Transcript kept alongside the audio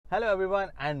Hello everyone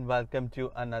and welcome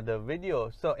to another video.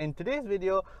 So in today's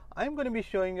video I'm going to be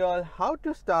showing you all how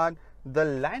to start the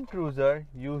Land Cruiser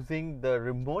using the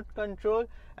remote control,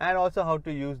 and also how to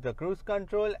use the cruise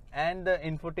control and the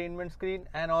infotainment screen,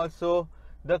 and also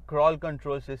the crawl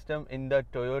control system in the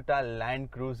Toyota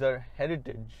Land Cruiser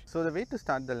Heritage. So the way to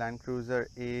start the Land Cruiser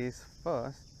is,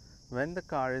 first, when the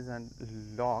car is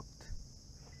unlocked,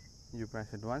 you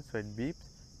press it once so it beeps.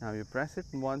 Now you press it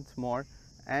once more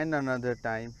and another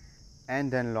time,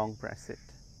 and then long press it.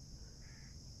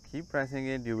 Keep pressing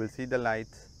it, you will see the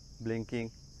lights blinking,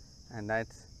 and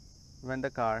that's when the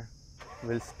car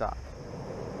will start.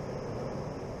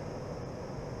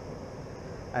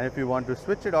 And if you want to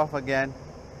switch it off again,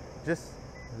 just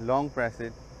long press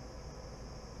it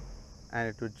and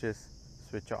it would just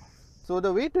switch off. So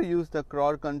the way to use the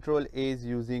crawl control is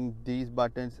using these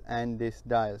buttons and this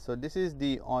dial. So this is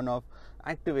the on off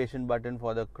activation button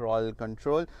for the crawl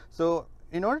control. So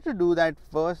in order to do that,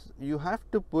 first you have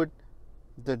to put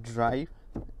the drive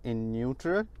in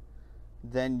neutral,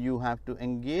 then you have to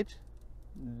engage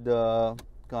the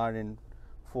car in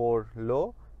 4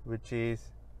 low, which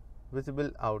is visible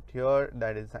out here,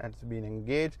 that is has been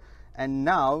engaged. And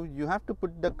now you have to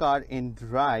put the car in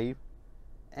drive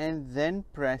and then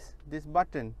press this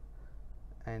button,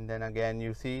 and then again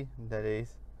you see there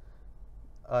is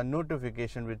a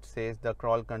notification which says the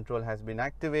crawl control has been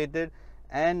activated.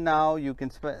 And now you can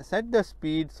set the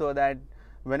speed so that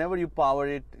whenever you power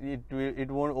it, it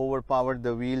won't overpower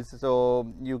the wheels.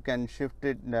 So you can shift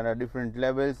it, there are different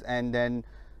levels, and then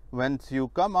once you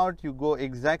come out you go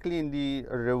exactly in the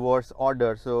reverse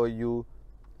order. So you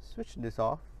switch this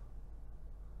off,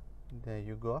 there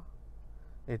you go,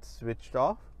 it's switched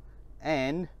off.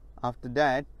 And after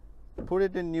that put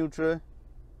it in neutral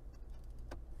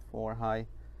for high,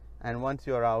 and once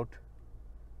you're out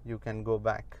you can go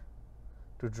back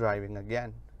to driving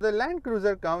again. The Land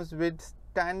Cruiser comes with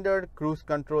standard cruise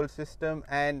control system,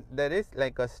 and there is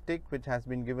like a stick which has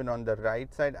been given on the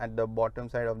right side at the bottom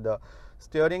side of the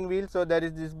steering wheel. So there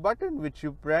is this button which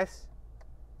you press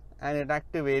and it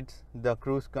activates the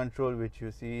cruise control, which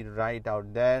you see right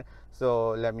out there.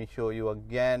 So let me show you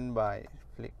again by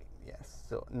flicking. Yes,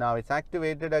 so now it's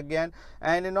activated again,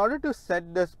 and in order to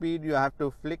set the speed you have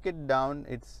to flick it down.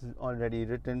 It's already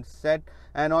written set.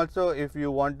 And also if you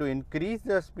want to increase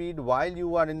the speed while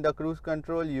you are in the cruise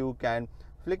control, you can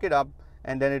flick it up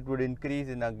and then it would increase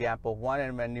in a gap of 1,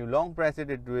 and when you long press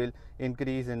it, it will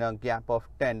increase in a gap of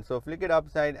 10. So flick it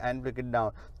upside and flick it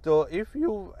down. So if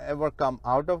you ever come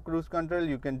out of cruise control,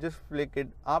 you can just flick it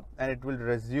up and it will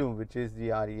resume, which is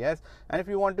the RES. And if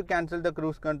you want to cancel the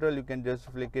cruise control, you can just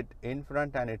flick it in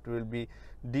front and it will be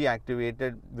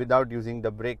deactivated without using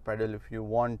the brake pedal if you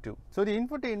want to. So the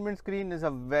infotainment screen is a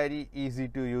very easy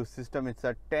to use system. It's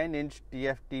a 10-inch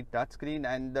TFT touchscreen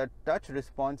and the touch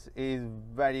response is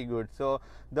very good. So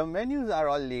the menus are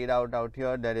all laid out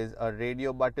here. There is a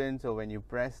radio button, so when you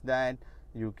press that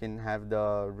you can have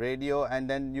the radio, and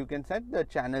then you can set the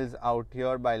channels out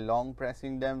here by long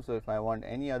pressing them. So if I want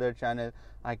any other channel,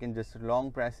 I can just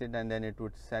long press it and then it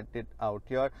would set it out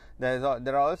here. There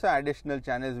are also additional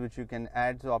channels which you can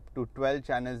add, so up to 12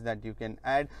 channels that you can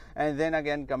add. And then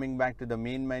again, coming back to the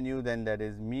main menu, then there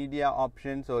is media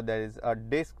option. So there is a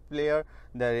disc player,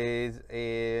 there is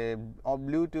a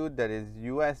Bluetooth, there is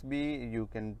USB, you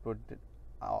can put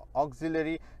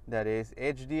auxiliary, there is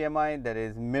HDMI, there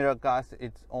is Miracast,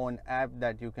 its own app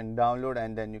that you can download,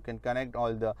 and then you can connect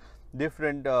all the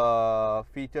different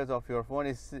features of your phone.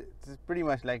 It's pretty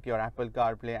much like your Apple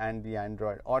CarPlay and the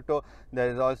Android Auto.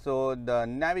 There is also the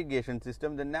navigation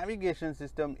system. The navigation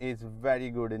system is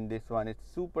very good in this one. It's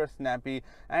super snappy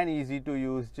and easy to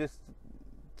use. Just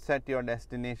set your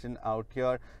destination out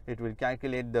here, it will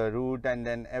calculate the route and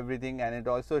then everything, and it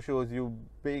also shows you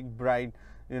big bright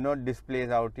displays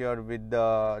out here with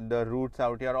the routes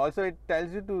out here. Also it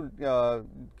tells you to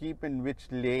keep in which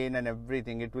lane and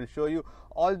everything. It will show you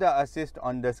all the assist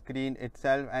on the screen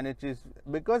itself, and it is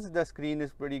because the screen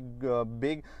is pretty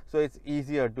big, so it's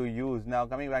easier to use. Now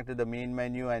coming back to the main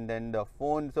menu and then the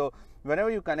phone. So whenever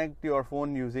you connect your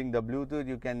phone using the Bluetooth,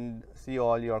 you can see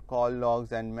all your call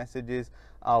logs and messages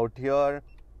out here.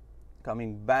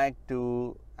 Coming back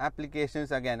to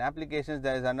applications, again applications,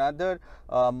 there is another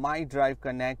My Drive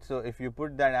Connect. So if you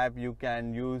put that app, you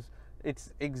can use,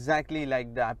 it's exactly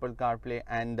like the Apple CarPlay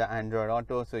and the Android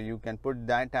Auto, so you can put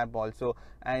that app also,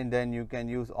 and then you can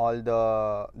use all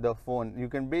the phone. You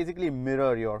can basically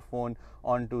mirror your phone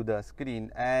onto the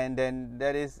screen. And then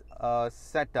there is a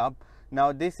setup.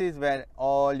 Now this is where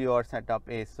all your setup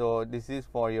is. So this is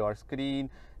for your screen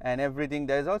and everything.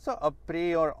 There is also a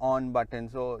pray or on button,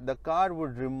 so the car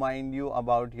would remind you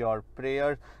about your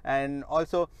prayers, and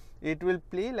also it will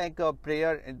play like a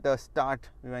prayer at the start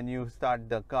when you start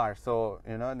the car. So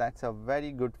that's a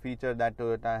very good feature that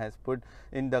Toyota has put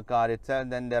in the car itself.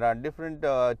 Then there are different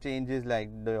changes like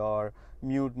your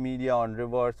mute media on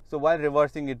reverse. So while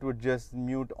reversing, it would just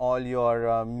mute all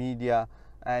your media,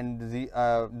 and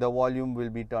the volume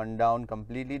will be turned down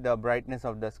completely. The brightness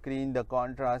of the screen, the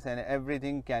contrast, and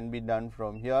everything can be done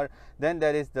from here. Then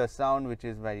there is the sound, which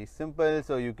is very simple,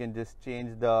 so you can just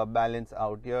change the balance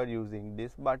out here using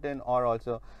this button, or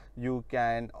also you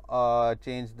can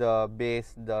change the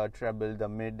bass, the treble, the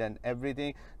mid, and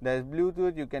everything. There's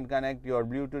Bluetooth. You can connect your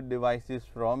Bluetooth devices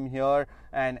from here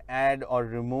and add or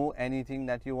remove anything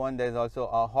that you want. There's also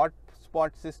a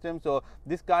hotspot system, so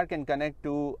this car can connect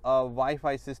to a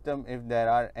Wi-Fi system if there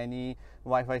are any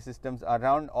Wi-Fi systems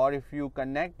around, or if you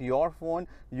connect your phone,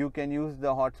 you can use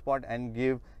the hotspot and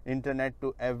give internet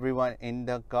to everyone in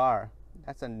the car.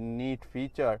 That's a neat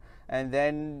feature. And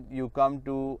then you come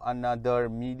to another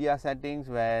media settings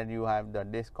where you have the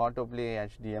disc autoplay,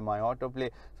 HDMI autoplay.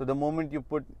 So the moment you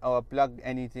plug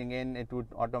anything in, it would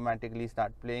automatically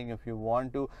start playing if you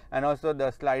want to. And also the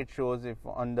slide shows if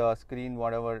on the screen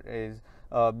whatever is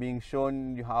being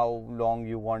shown, how long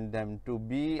you want them to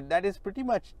be. That is pretty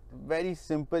much very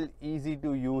simple, easy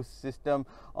to use system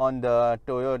on the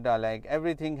Toyota. Like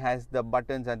everything has the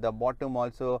buttons at the bottom.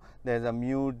 Also there's a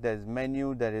mute, there's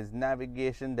menu, there is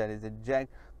navigation, there is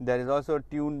eject, there is also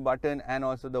tune button, and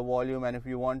also the volume. And if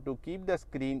you want to keep the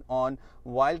screen on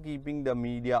while keeping the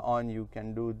media on, you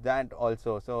can do that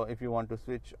also. So if you want to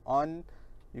switch on,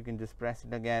 you can just press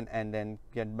it again and then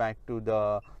get back to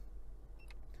the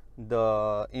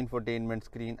infotainment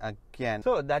screen again.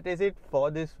 So that is it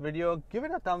for this video. Give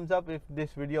it a thumbs up if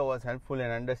this video was helpful in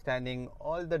understanding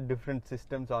all the different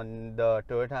systems on the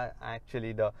Toyota.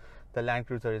 Actually the Land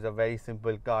Cruiser is a very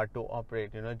simple car to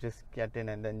operate. Just get in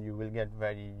and then you will get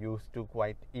very used to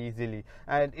quite easily.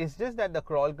 And it's just that the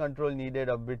crawl control needed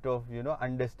a bit of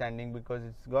understanding, because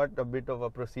it's got a bit of a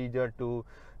procedure to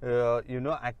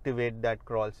activate that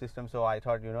crawl system. So I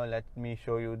thought let me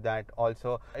show you that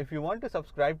also. If you want to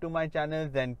subscribe to my channel,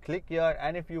 then click here,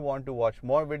 and if you want to watch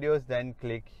more videos, then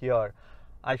click here.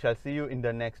 I shall see you in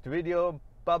the next video.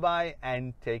 Bye bye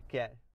and take care.